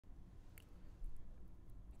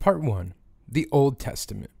Part 1. The Old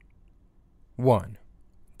Testament. 1.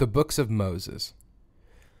 The Books of Moses.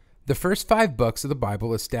 The first 5 books of the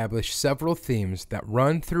Bible establish several themes that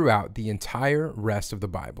run throughout the entire rest of the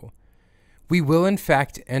Bible. We will in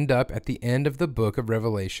fact end up at the end of the book of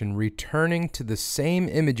Revelation returning to the same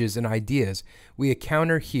images and ideas we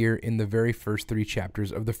encounter here in the very first 3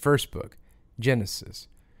 chapters of the first book, Genesis.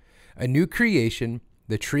 A new creation,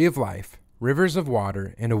 the tree of life, rivers of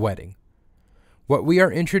water, and a wedding. What we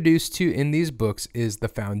are introduced to in these books is the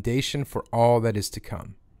foundation for all that is to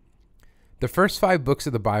come. The first 5 books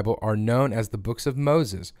of the Bible are known as the books of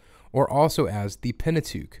Moses, or also as the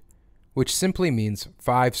Pentateuch, which simply means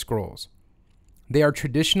 5 scrolls. They are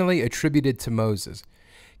traditionally attributed to Moses.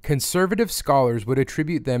 Conservative scholars would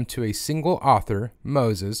attribute them to a single author,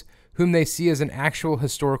 Moses, whom they see as an actual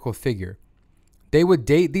historical figure. They would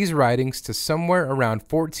date these writings to somewhere around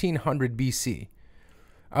 1400 BC.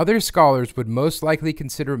 Other scholars would most likely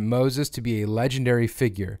consider Moses to be a legendary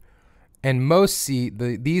figure, and most see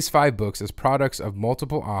these 5 books as products of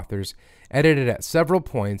multiple authors edited at several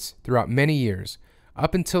points throughout many years,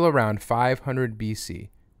 up until around 500 BC,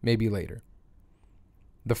 maybe later.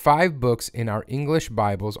 The 5 books in our English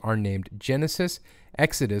Bibles are named Genesis,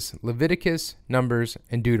 Exodus, Leviticus, Numbers,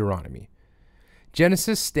 and Deuteronomy.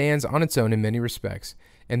 Genesis stands on its own in many respects,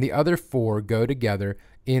 and the other 4 go together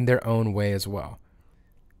in their own way as well.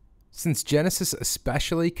 Since Genesis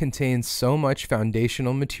especially contains so much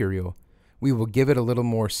foundational material, we will give it a little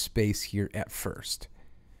more space here at first.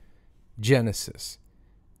 Genesis,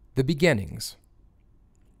 the beginnings.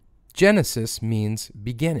 Genesis means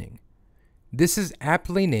beginning. This is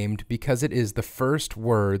aptly named because it is the first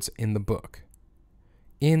words in the book.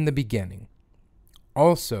 In the beginning.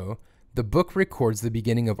 Also, the book records the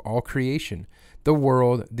beginning of all creation, the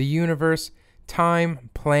world, the universe, time,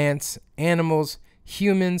 plants, animals,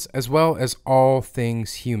 humans, as well as all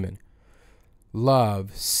things human.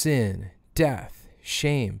 Love, sin, death,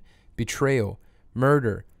 shame, betrayal,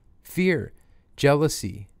 murder, fear,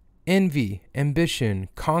 jealousy, envy, ambition,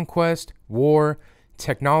 conquest, war,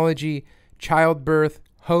 technology, childbirth,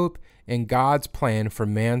 hope, and God's plan for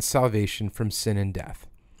man's salvation from sin and death.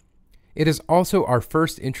 It is also our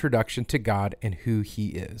first introduction to God and who He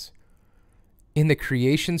is. In the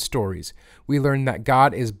creation stories, we learn that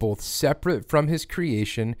God is both separate from His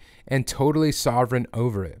creation and totally sovereign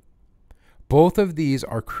over it. Both of these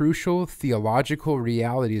are crucial theological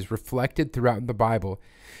realities reflected throughout the Bible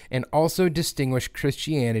and also distinguish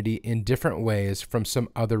Christianity in different ways from some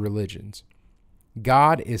other religions.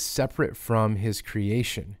 God is separate from His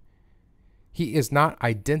creation. He is not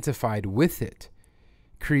identified with it.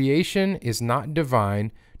 Creation is not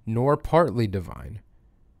divine nor partly divine.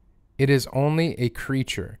 It is only a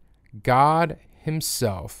creature. God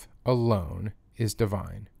Himself alone is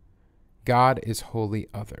divine. God is wholly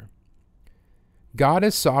other. God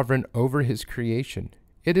is sovereign over His creation.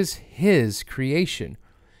 It is His creation.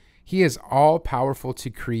 He is all-powerful to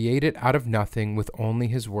create it out of nothing with only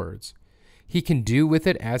His words. He can do with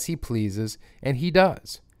it as He pleases, and He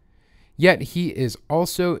does. Yet He is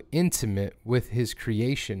also intimate with His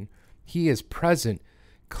creation. He is present,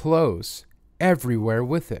 close, everywhere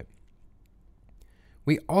with it.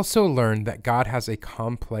 We also learn that God has a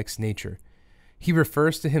complex nature. He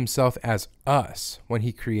refers to Himself as us when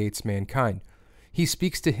He creates mankind. He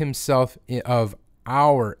speaks to Himself of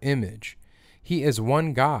our image. He is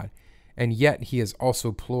one God, and yet He is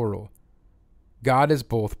also plural. God is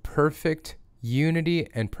both perfect unity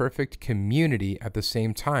and perfect community at the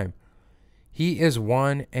same time. He is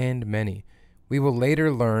one and many. We will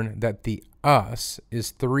later learn that the us is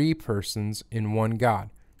 3 persons in one God,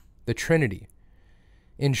 the Trinity.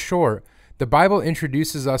 In short, the Bible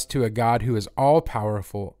introduces us to a God who is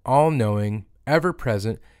all-powerful, all-knowing,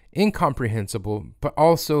 ever-present, incomprehensible, but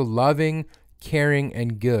also loving, caring,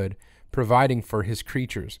 and good, providing for His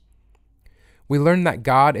creatures. We learn that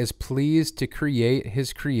God is pleased to create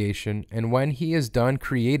His creation, and when He is done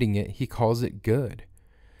creating it, He calls it good.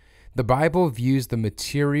 The Bible views the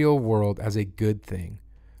material world as a good thing,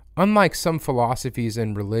 unlike some philosophies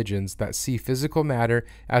and religions that see physical matter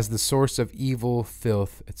as the source of evil,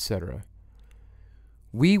 filth, etc.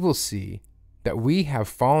 We will see that we have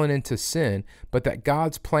fallen into sin, but that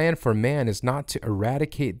God's plan for man is not to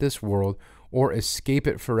eradicate this world or escape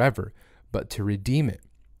it forever, but to redeem it.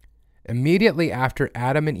 Immediately after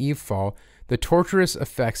Adam and Eve fall, the torturous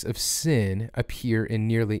effects of sin appear in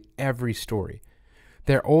nearly every story.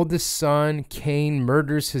 Their oldest son, Cain,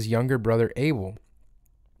 murders his younger brother Abel.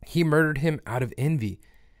 He murdered him out of envy.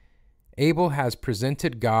 Abel has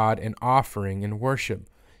presented God an offering in worship.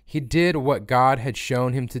 He did what God had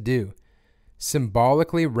shown him to do.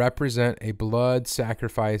 symbolically represent a blood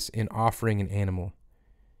sacrifice in offering an animal.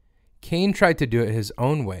 Cain tried to do it his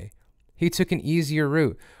own way. He took an easier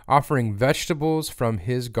route, offering vegetables from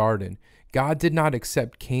his garden. God did not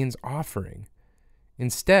accept Cain's offering.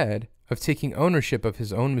 Instead of taking ownership of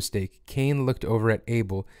his own mistake, Cain looked over at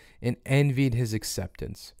Abel and envied his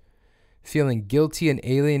acceptance. Feeling guilty and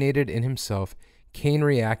alienated in himself, Cain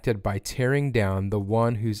reacted by tearing down the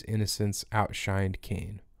one whose innocence outshined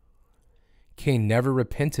Cain. Cain never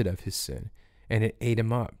repented of his sin, and it ate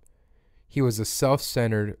him up. He was a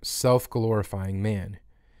self-centered, self-glorifying man.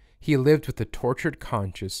 He lived with a tortured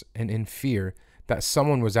conscience and in fear that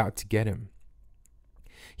someone was out to get him.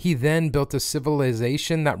 He then built a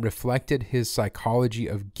civilization that reflected his psychology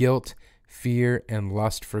of guilt, fear, and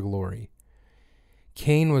lust for glory.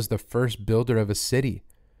 Cain was the first builder of a city,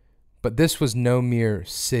 but this was no mere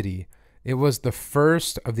city. It was the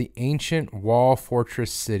first of the ancient wall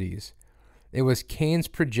fortress cities. It was Cain's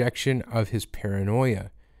projection of his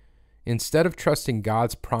paranoia. Instead of trusting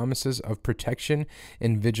God's promises of protection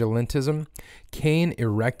and vigilantism, Cain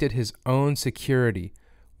erected his own security,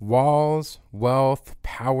 walls, wealth,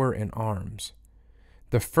 power, and arms.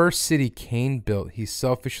 The first city Cain built, he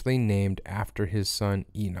selfishly named after his son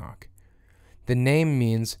Enoch. The name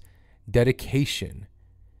means dedication,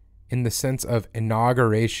 in the sense of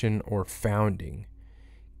inauguration or founding.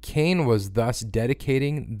 Cain was thus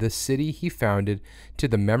dedicating the city he founded to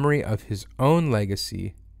the memory of his own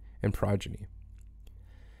legacy and progeny.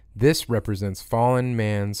 This represents fallen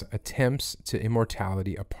man's attempts to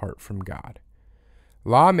immortality apart from God.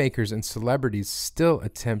 Lawmakers and celebrities still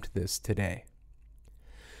attempt this today.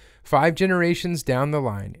 5 generations down the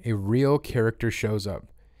line, a real character shows up.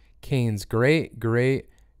 Cain's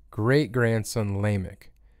great-great-great-grandson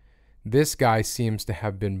Lamech. This guy seems to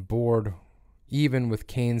have been bored even with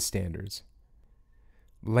Cain's standards.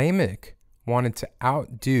 Lamech wanted to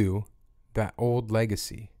outdo that old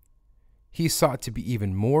legacy. He sought to be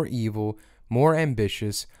even more evil, more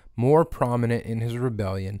ambitious, more prominent in his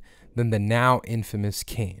rebellion than the now infamous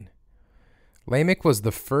Cain. Lamech was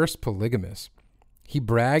the first polygamist. He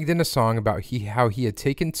bragged in a song about how he had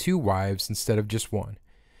taken 2 wives instead of just 1.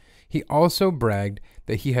 He also bragged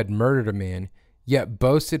that he had murdered a man, yet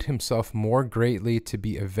boasted himself more greatly to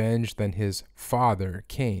be avenged than his father,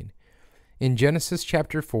 Cain. In Genesis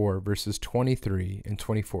chapter 4, verses 23 and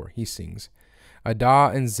 24, he sings,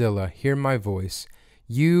 "Adah and Zillah, hear my voice.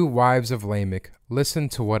 You, wives of Lamech, listen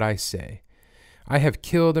to what I say. I have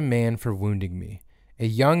killed a man for wounding me, a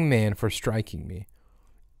young man for striking me.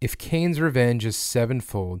 If Cain's revenge is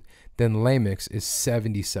 7-fold, then Lamech's is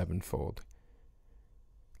 77-fold.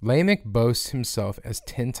 Lamech boasts himself as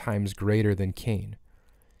 10 times greater than Cain.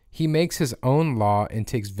 He makes his own law and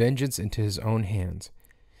takes vengeance into his own hands.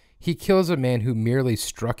 He kills a man who merely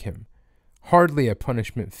struck him, hardly a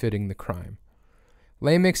punishment fitting the crime.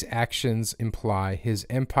 Lamech's actions imply his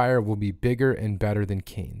empire will be bigger and better than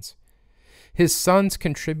Cain's. His sons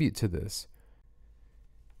contribute to this.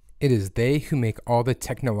 It is they who make all the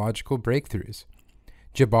technological breakthroughs.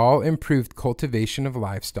 Jabal improved cultivation of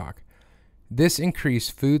livestock. This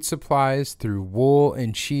increased food supplies through wool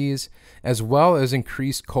and cheese, as well as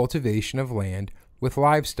increased cultivation of land with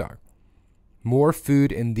livestock. More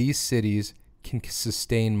food in these cities can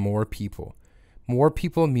sustain more people. More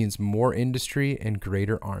people means more industry and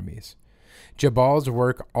greater armies. Jabal's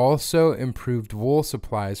work also improved wool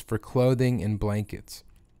supplies for clothing and blankets.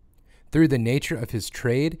 Through the nature of his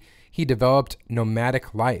trade, he developed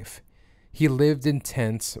nomadic life. He lived in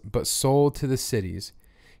tents but sold to the cities.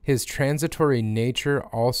 His transitory nature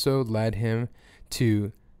also led him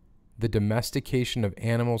to the domestication of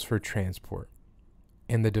animals for transport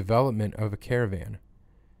and the development of a caravan.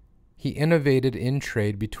 He innovated in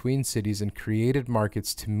trade between cities and created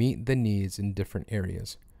markets to meet the needs in different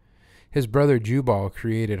areas. His brother Jubal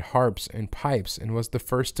created harps and pipes and was the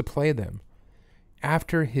first to play them.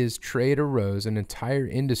 After his trade arose an entire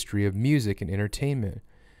industry of music and entertainment.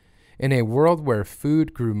 In a world where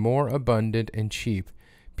food grew more abundant and cheap,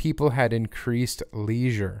 people had increased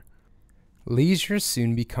leisure. Leisure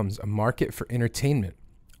soon becomes a market for entertainment,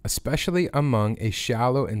 especially among a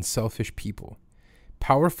shallow and selfish people.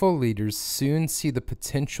 Powerful leaders soon see the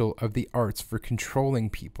potential of the arts for controlling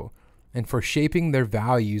people and for shaping their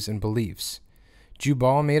values and beliefs.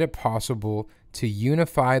 Jubal made it possible to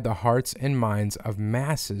unify the hearts and minds of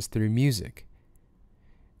masses through music.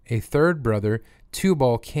 A third brother,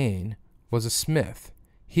 Tubal-Cain, was a smith.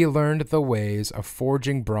 He learned the ways of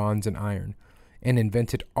forging bronze and iron and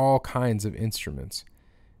invented all kinds of instruments.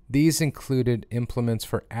 These included implements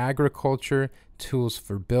for agriculture, tools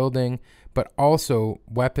for building, but also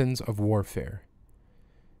weapons of warfare.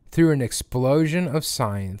 Through an explosion of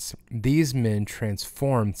science, these men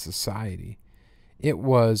transformed society. It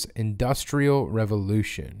was industrial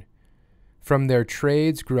revolution. From their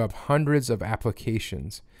trades grew up hundreds of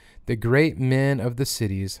applications. The great men of the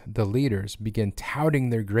cities, the leaders, began touting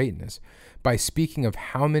their greatness by speaking of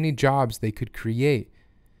how many jobs they could create,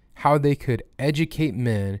 how they could educate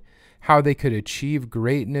men, how they could achieve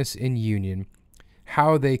greatness in union,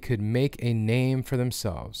 how they could make a name for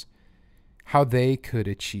themselves, how they could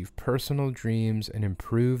achieve personal dreams and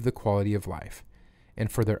improve the quality of life.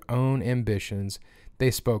 And for their own ambitions,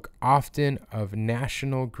 they spoke often of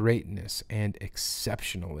national greatness and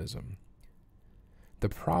exceptionalism. The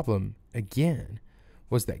problem, again,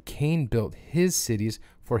 was that Cain built his cities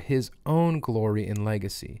for his own glory and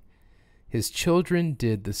legacy. His children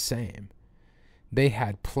did the same. They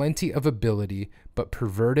had plenty of ability, but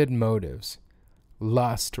perverted motives,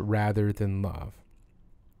 lust rather than love.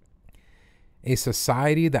 A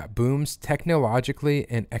society that booms technologically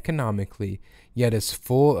and economically, yet is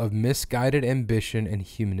full of misguided ambition and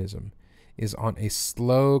humanism, is on a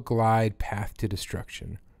slow glide path to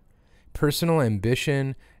destruction. Personal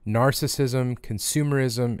ambition, narcissism,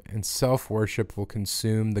 consumerism, and self-worship will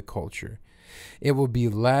consume the culture. It will be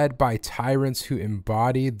led by tyrants who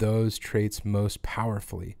embody those traits most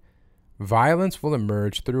powerfully. Violence will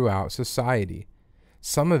emerge throughout society,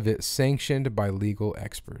 some of it sanctioned by legal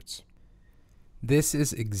experts. This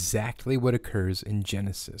is exactly what occurs in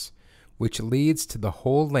Genesis, which leads to the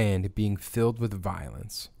whole land being filled with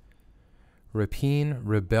violence. Rapine,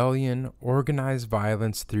 rebellion, organized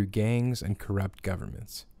violence through gangs and corrupt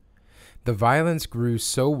governments. The violence grew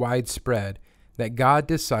so widespread that God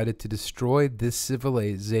decided to destroy this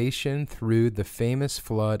civilization through the famous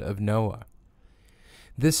flood of Noah.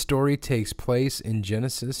 This story takes place in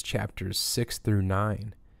Genesis chapters 6 through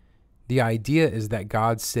 9. The idea is that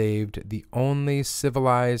God saved the only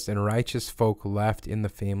civilized and righteous folk left in the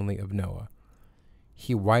family of Noah.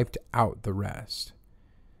 He wiped out the rest.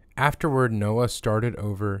 Afterward, Noah started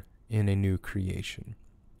over in a new creation.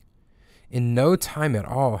 In no time at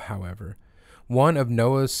all, however, one of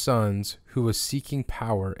Noah's sons who was seeking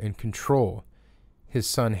power and control, his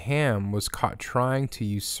son Ham, was caught trying to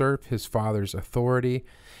usurp his father's authority,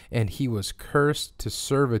 and he was cursed to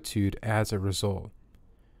servitude as a result.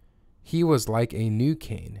 He was like a new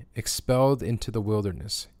Cain, expelled into the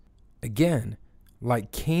wilderness. Again,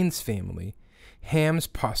 like Cain's family, Ham's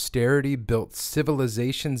posterity built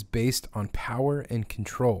civilizations based on power and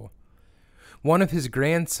control. One of his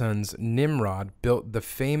grandsons, Nimrod, built the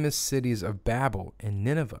famous cities of Babel and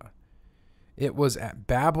Nineveh. It was at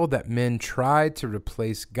Babel that men tried to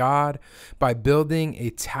replace God by building a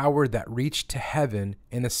tower that reached to heaven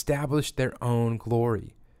and established their own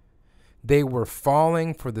glory. They were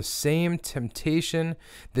falling for the same temptation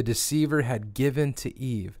the deceiver had given to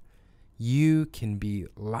Eve. You can be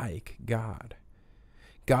like God.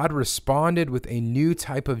 God responded with a new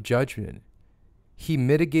type of judgment. He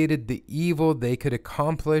mitigated the evil they could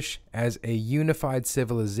accomplish as a unified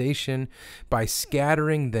civilization by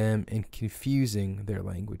scattering them and confusing their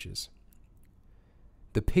languages.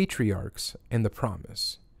 The patriarchs and the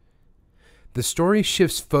promise. The story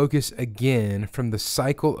shifts focus again from the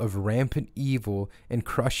cycle of rampant evil and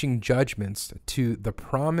crushing judgments to the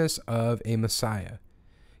promise of a Messiah,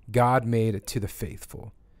 God made to the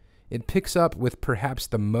faithful. It picks up with perhaps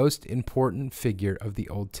the most important figure of the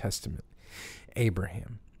Old Testament,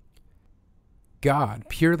 Abraham. God,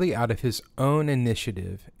 purely out of his own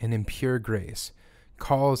initiative and in pure grace,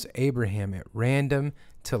 calls Abraham at random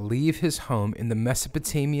to leave his home in the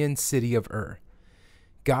Mesopotamian city of Ur.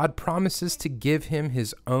 God promises to give him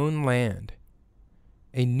his own land,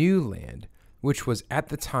 a new land, which was at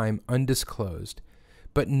the time undisclosed,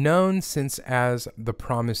 but known since as the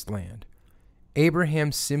Promised Land.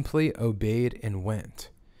 Abraham simply obeyed and went.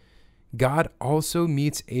 God also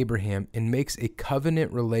meets Abraham and makes a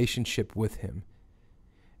covenant relationship with him.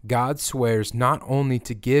 God swears not only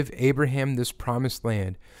to give Abraham this promised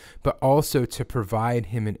land, but also to provide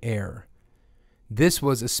him an heir. This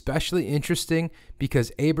was especially interesting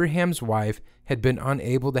because Abraham's wife had been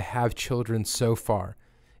unable to have children so far,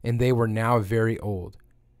 and they were now very old.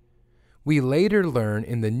 We later learn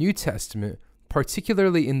in the New Testament,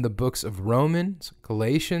 particularly in the books of Romans,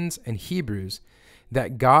 Galatians, and Hebrews,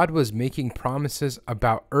 that God was making promises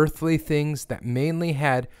about earthly things that mainly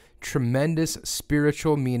had tremendous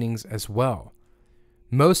spiritual meanings as well.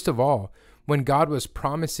 Most of all, when God was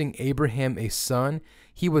promising Abraham a son,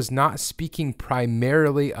 he was not speaking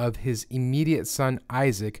primarily of his immediate son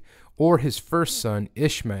Isaac or his first son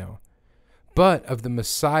Ishmael, but of the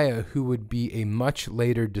Messiah who would be a much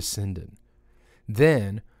later descendant.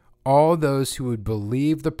 Then, All those who would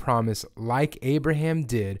believe the promise like Abraham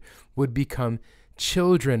did would become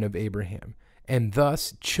children of Abraham, and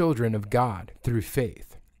thus children of God through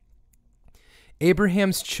faith.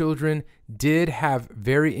 Abraham's children did have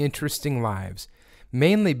very interesting lives,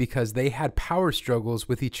 mainly because they had power struggles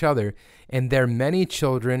with each other, and their many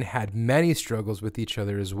children had many struggles with each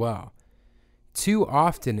other as well. Too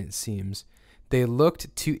often, it seems, they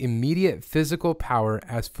looked to immediate physical power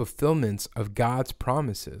as fulfillments of God's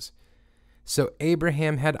promises. So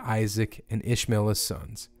Abraham had Isaac and Ishmael as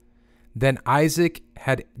sons. Then Isaac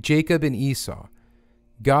had Jacob and Esau.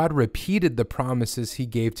 God repeated the promises he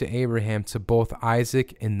gave to Abraham to both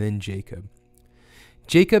Isaac and then Jacob.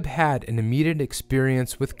 Jacob had an immediate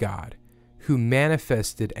experience with God, who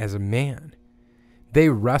manifested as a man. They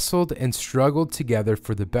wrestled and struggled together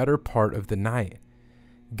for the better part of the night.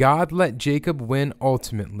 God let Jacob win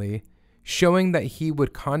ultimately, showing that he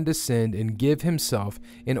would condescend and give himself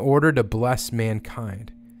in order to bless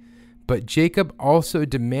mankind. But Jacob also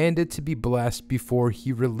demanded to be blessed before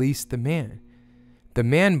he released the man. The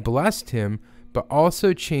man blessed him, but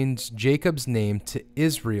also changed Jacob's name to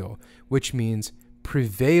Israel, which means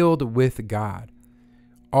prevailed with God.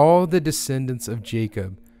 All the descendants of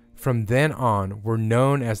Jacob from then on were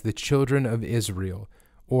known as the children of Israel,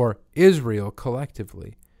 or Israel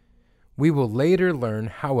collectively. We will later learn,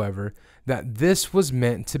 however, that this was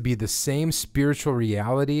meant to be the same spiritual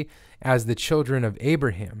reality as the children of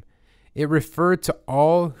Abraham. It referred to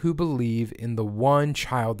all who believe in the one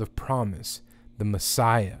child of promise, the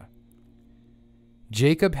Messiah.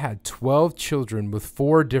 Jacob had 12 children with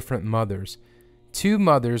 4 different mothers. 2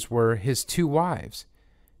 mothers were his 2 wives.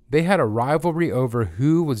 They had a rivalry over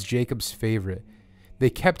who was Jacob's favorite. They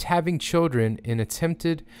kept having children in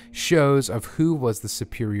attempted shows of who was the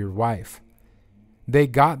superior wife. They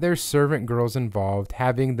got their servant girls involved,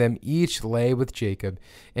 having them each lay with Jacob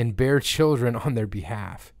and bear children on their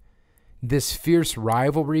behalf. This fierce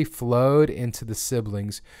rivalry flowed into the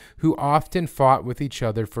siblings, who often fought with each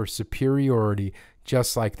other for superiority,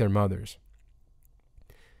 just like their mothers.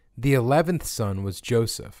 The 11th son was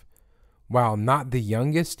Joseph. While not the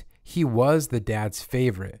youngest, he was the dad's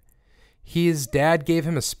favorite. His dad gave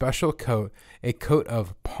him a special coat, a coat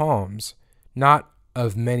of palms, not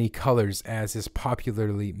of many colors as is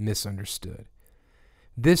popularly misunderstood.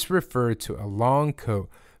 This referred to a long coat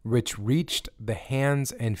which reached the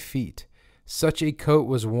hands and feet. Such a coat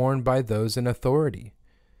was worn by those in authority.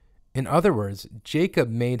 In other words, Jacob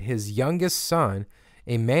made his youngest son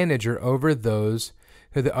a manager over those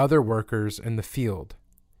who the other workers in the field.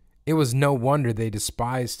 It was no wonder they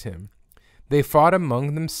despised him. They fought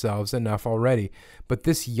among themselves enough already, but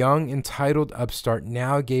this young, entitled upstart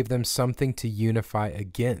now gave them something to unify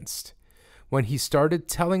against. When he started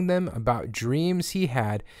telling them about dreams he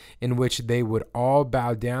had in which they would all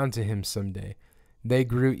bow down to him someday, they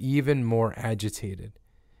grew even more agitated.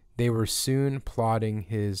 They were soon plotting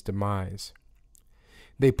his demise.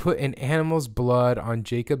 They put an animal's blood on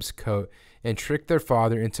Jacob's coat and tricked their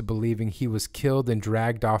father into believing he was killed and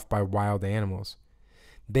dragged off by wild animals.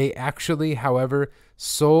 They actually, however,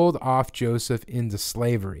 sold off Joseph into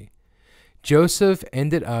slavery. Joseph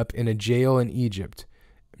ended up in a jail in Egypt.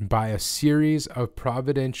 By a series of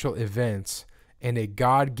providential events and a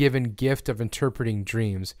God-given gift of interpreting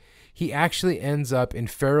dreams, he actually ends up in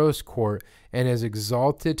Pharaoh's court and is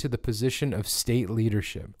exalted to the position of state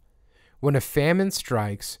leadership. When a famine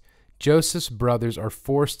strikes, Joseph's brothers are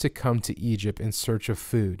forced to come to Egypt in search of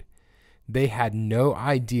food. They had no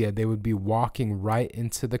idea they would be walking right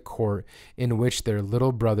into the court in which their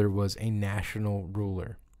little brother was a national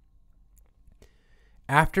ruler.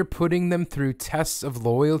 After putting them through tests of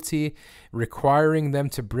loyalty, requiring them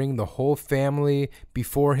to bring the whole family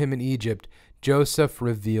before him in Egypt, Joseph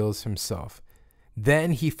reveals himself.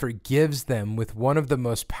 Then he forgives them with one of the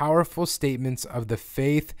most powerful statements of the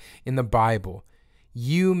faith in the Bible.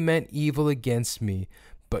 You meant evil against me,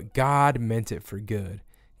 but God meant it for good.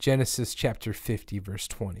 Genesis chapter 50, verse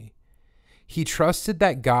 20. He trusted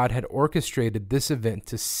that God had orchestrated this event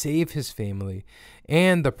to save his family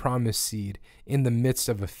and the promised seed in the midst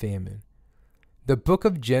of a famine. The book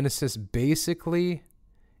of Genesis basically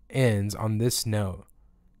ends on this note.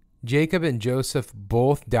 Jacob and Joseph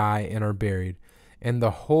both die and are buried, and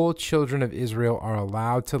the whole children of Israel are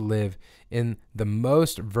allowed to live in the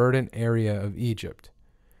most verdant area of Egypt.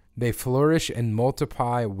 They flourish and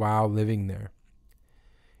multiply while living there.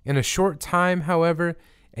 In a short time, however,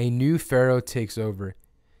 a new Pharaoh takes over.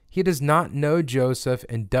 He does not know Joseph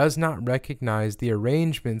and does not recognize the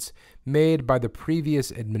arrangements made by the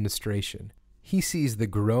previous administration. He sees the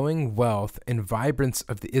growing wealth and vibrance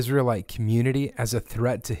of the Israelite community as a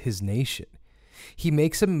threat to his nation. He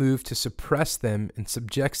makes a move to suppress them and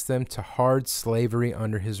subjects them to hard slavery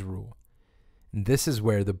under his rule. And this is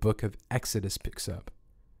where the book of Exodus picks up.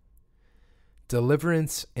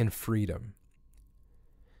 Deliverance and freedom.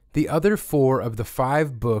 The other 4 of the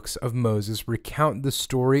 5 books of Moses recount the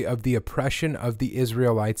story of the oppression of the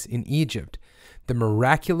Israelites in Egypt, the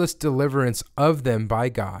miraculous deliverance of them by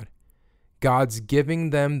God, God's giving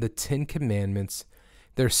them the 10 Commandments,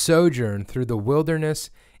 their sojourn through the wilderness,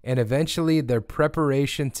 and eventually their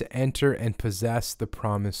preparation to enter and possess the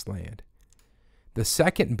promised land. The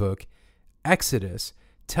second book, Exodus,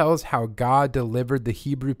 tells how God delivered the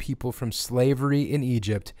Hebrew people from slavery in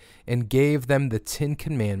Egypt and gave them the 10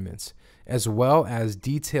 Commandments, as well as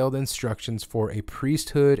detailed instructions for a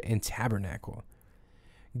priesthood and tabernacle.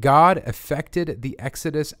 God effected the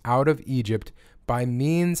exodus out of Egypt by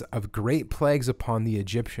means of great plagues upon the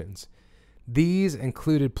Egyptians. These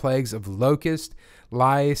included plagues of locusts,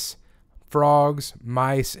 lice, frogs,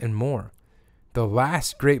 mice, and more. The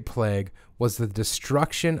last great plague was the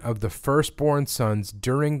destruction of the firstborn sons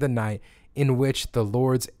during the night in which the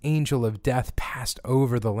Lord's angel of death passed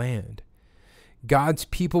over the land. God's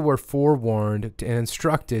people were forewarned and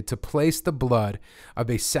instructed to place the blood of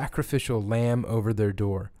a sacrificial lamb over their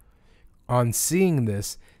door. On seeing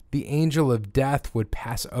this, the angel of death would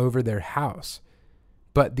pass over their house.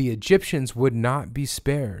 But the Egyptians would not be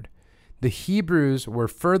spared. The Hebrews were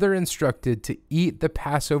further instructed to eat the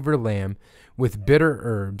Passover lamb with bitter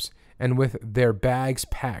herbs and with their bags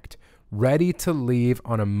packed, ready to leave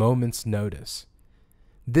on a moment's notice.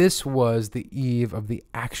 This was the eve of the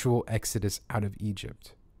actual exodus out of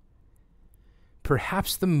Egypt.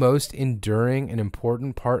 Perhaps the most enduring and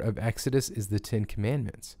important part of Exodus is the 10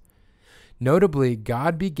 Commandments. Notably,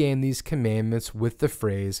 God began these commandments with the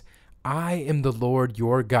phrase, "I am the Lord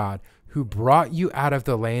your God, who brought you out of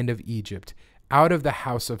the land of Egypt, out of the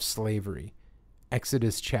house of slavery."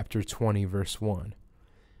 Exodus chapter 20, verse 1.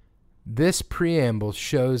 This preamble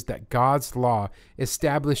shows that God's law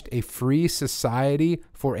established a free society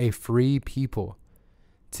for a free people.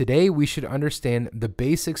 Today, we should understand the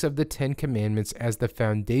basics of the 10 Commandments as the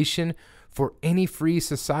foundation for any free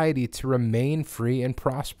society to remain free and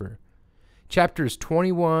prosper. Chapters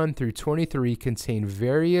 21 through 23 contain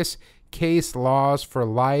various case laws for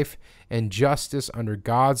life and justice under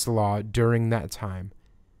God's law during that time.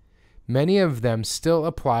 Many of them still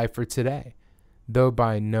apply for today, though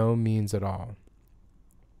by no means at all.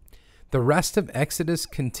 The rest of Exodus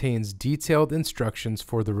contains detailed instructions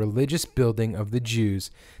for the religious building of the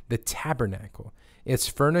Jews, the tabernacle, its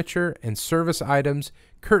furniture and service items,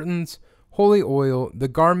 curtains, holy oil, the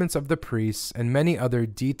garments of the priests, and many other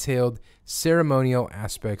detailed ceremonial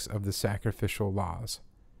aspects of the sacrificial laws.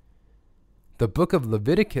 The book of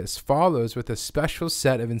Leviticus follows with a special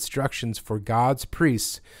set of instructions for God's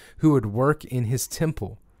priests who would work in his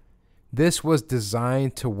temple. This was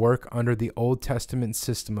designed to work under the Old Testament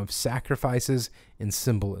system of sacrifices and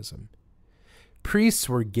symbolism. Priests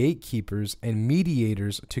were gatekeepers and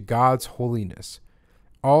mediators to God's holiness.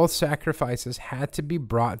 All sacrifices had to be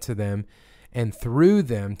brought to them and through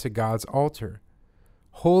them to God's altar.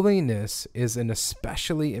 Holiness is an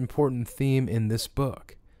especially important theme in this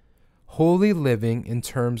book. Holy living in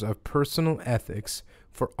terms of personal ethics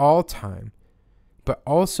for all time, but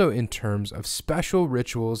also in terms of special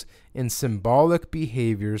rituals and symbolic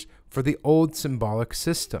behaviors for the old symbolic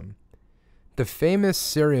system. The famous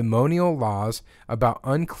ceremonial laws about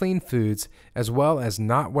unclean foods, as well as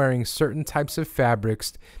not wearing certain types of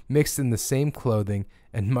fabrics mixed in the same clothing,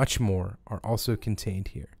 and much more, are also contained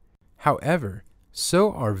here. However,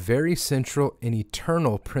 so are very central and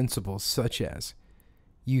eternal principles such as,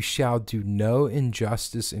 "You shall do no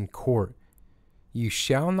injustice in court. You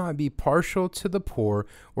shall not be partial to the poor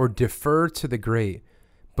or defer to the great,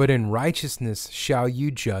 but in righteousness shall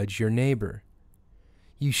you judge your neighbor.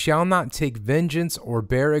 You shall not take vengeance or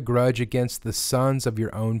bear a grudge against the sons of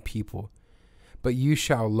your own people, but you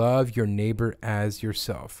shall love your neighbor as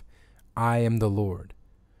yourself. I am the Lord."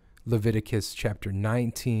 Leviticus chapter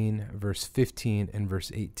 19, verse 15 and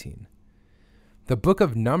verse 18. The book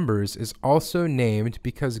of Numbers is also named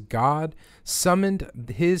because God summoned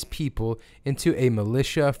his people into a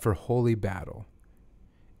militia for holy battle.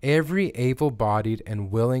 Every able-bodied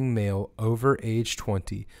and willing male over age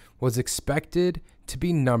 20 was expected to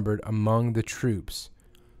be numbered among the troops.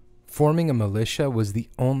 Forming a militia was the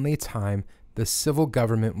only time the civil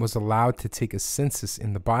government was allowed to take a census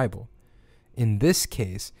in the Bible. In this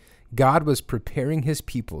case, God was preparing his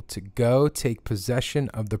people to go take possession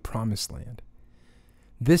of the promised land.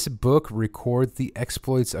 This book records the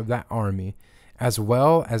exploits of that army, as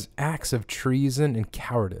well as acts of treason and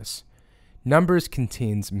cowardice. Numbers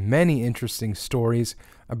contains many interesting stories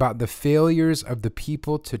about the failures of the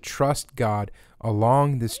people to trust God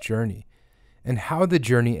along this journey, and how the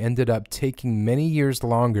journey ended up taking many years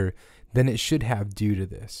longer than it should have due to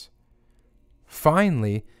this.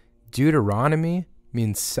 Finally, Deuteronomy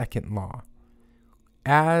means second law.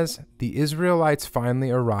 As the Israelites finally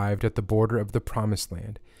arrived at the border of the Promised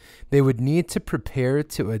Land, they would need to prepare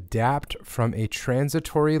to adapt from a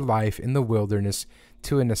transitory life in the wilderness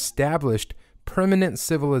to an established, permanent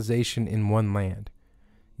civilization in one land.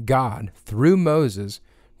 God, through Moses,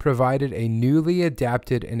 provided a newly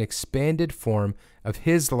adapted and expanded form of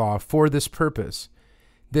his law for this purpose.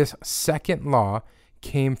 This second law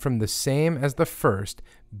came from the same as the first,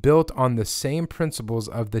 built on the same principles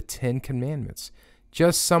of the Ten Commandments,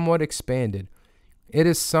 just somewhat expanded. It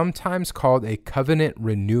is sometimes called a covenant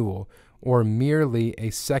renewal or merely a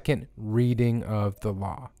second reading of the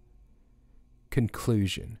law.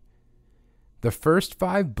 Conclusion. The first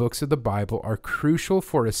 5 books of the Bible are crucial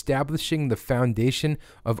for establishing the foundation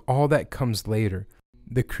of all that comes later.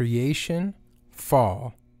 The creation,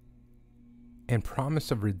 fall, and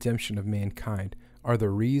promise of redemption of mankind are the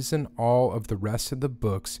reason all of the rest of the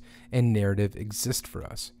books and narrative exist for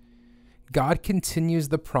us. God continues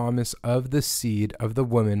the promise of the seed of the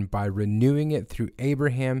woman by renewing it through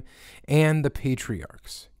Abraham and the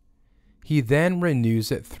patriarchs. He then renews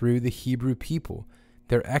it through the Hebrew people,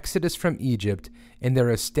 their exodus from Egypt, and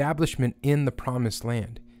their establishment in the Promised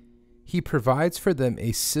Land. He provides for them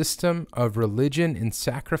a system of religion and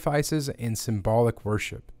sacrifices and symbolic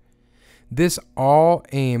worship. This all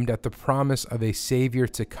aimed at the promise of a Savior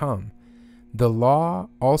to come. The law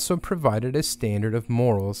also provided a standard of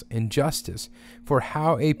morals and justice for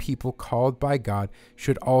how a people called by God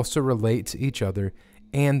should also relate to each other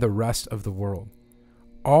and the rest of the world.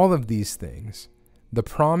 All of these things, the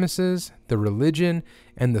promises, the religion,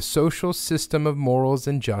 and the social system of morals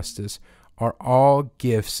and justice, are all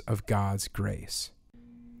gifts of God's grace.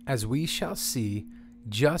 As we shall see,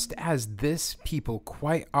 just as this people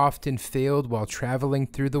quite often failed while traveling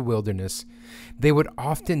through the wilderness, they would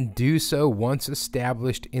often do so once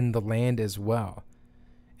established in the land as well.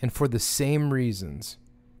 And for the same reasons,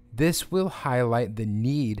 this will highlight the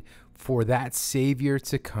need for that Savior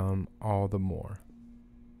to come all the more.